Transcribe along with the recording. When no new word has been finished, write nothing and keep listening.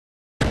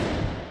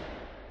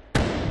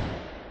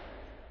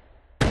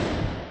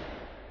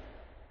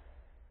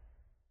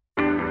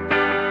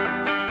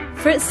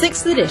For its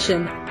 6th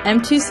edition,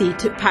 M2C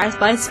took Paris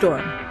by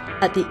storm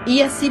at the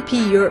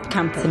ESCP Europe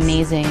campus.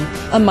 Amazing.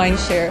 A mind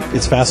share.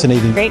 It's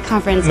fascinating. Great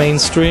conference.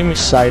 Mainstream.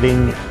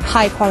 Exciting.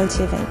 High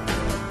quality event.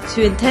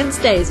 2 intense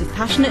days of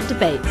passionate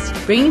debates,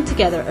 bringing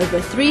together over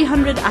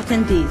 300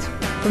 attendees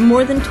from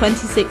more than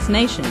 26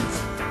 nations.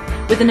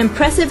 With an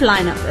impressive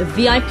lineup of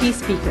VIP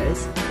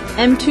speakers,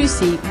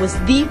 M2C was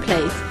the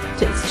place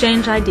to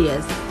exchange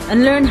ideas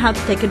and learn how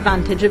to take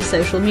advantage of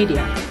social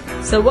media.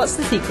 So what's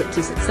the secret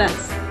to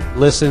success?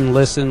 Listen,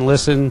 listen,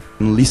 listen.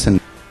 Listen.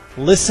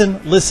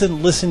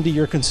 Listen to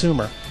your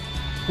consumer.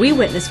 We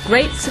witnessed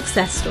great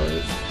success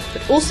stories,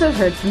 but also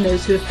heard from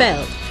those who have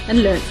failed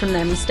and learned from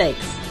their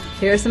mistakes.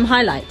 Here are some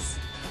highlights.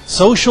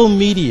 Social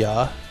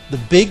media, the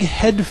big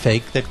head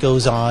fake that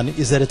goes on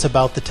is that it's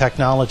about the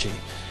technology.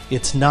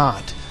 It's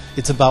not.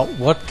 It's about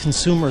what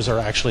consumers are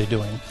actually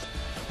doing.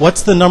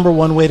 What's the number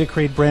one way to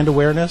create brand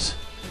awareness?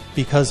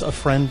 Because a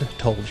friend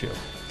told you.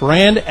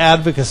 Brand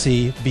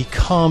advocacy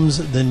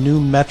becomes the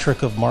new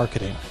metric of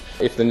marketing.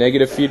 If the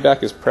negative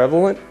feedback is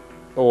prevalent,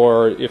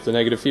 or if the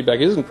negative feedback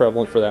isn't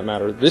prevalent for that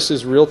matter, this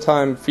is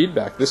real-time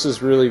feedback. This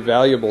is really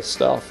valuable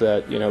stuff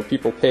that, you know,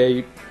 people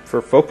pay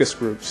for focus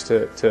groups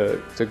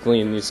to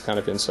glean these kind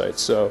of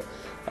insights. So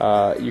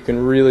you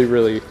can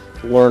really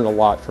learn a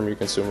lot from your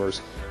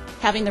consumers.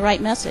 Having the right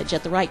message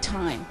at the right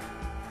time,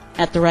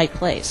 at the right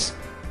place.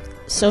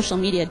 Social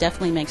media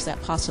definitely makes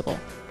that possible.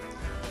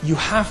 You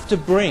have to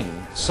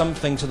bring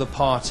something to the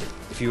party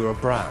if you're a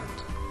brand.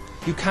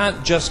 You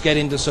can't just get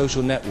into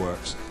social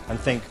networks and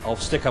think, I'll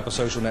stick up a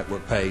social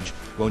network page,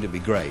 won't it be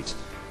great?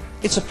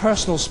 It's a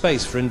personal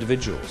space for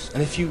individuals,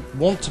 and if you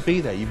want to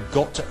be there, you've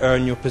got to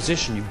earn your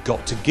position, you've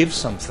got to give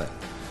something.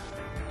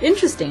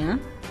 Interesting, huh?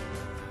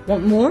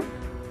 Want more?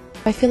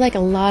 I feel like a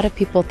lot of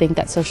people think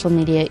that social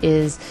media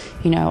is,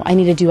 I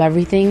need to do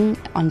everything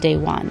on day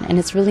one. And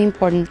it's really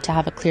important to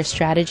have a clear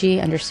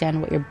strategy,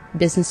 understand what your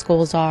business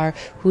goals are,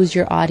 who's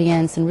your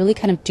audience, and really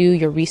kind of do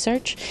your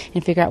research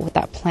and figure out what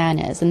that plan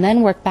is. And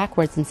then work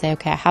backwards and say,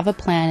 okay, I have a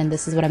plan and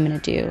this is what I'm going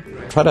to do.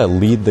 Try to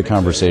lead the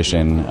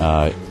conversation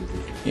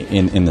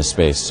in the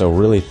space. So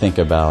really think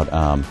about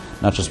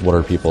not just what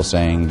are people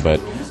saying, but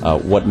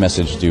what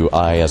message do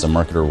I as a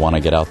marketer want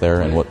to get out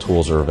there, and what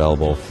tools are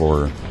available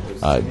for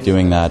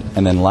doing that.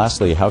 And then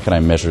lastly, how can I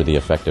measure the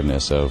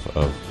effectiveness of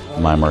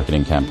my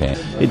marketing campaign?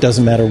 It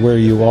doesn't matter where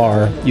you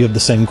are, you have the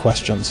same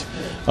questions.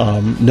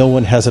 No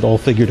one has it all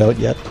figured out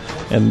yet,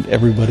 and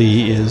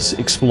everybody is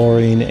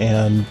exploring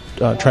and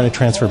trying to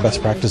transfer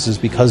best practices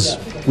because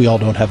we all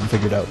don't have it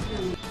figured out.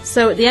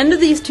 So at the end of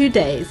these 2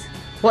 days,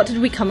 what did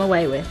we come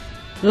away with?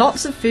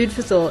 Lots of food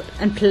for thought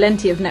and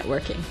plenty of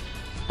networking.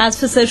 As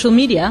for social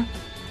media,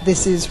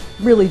 This is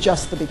really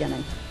just the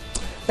beginning.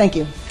 Thank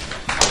you.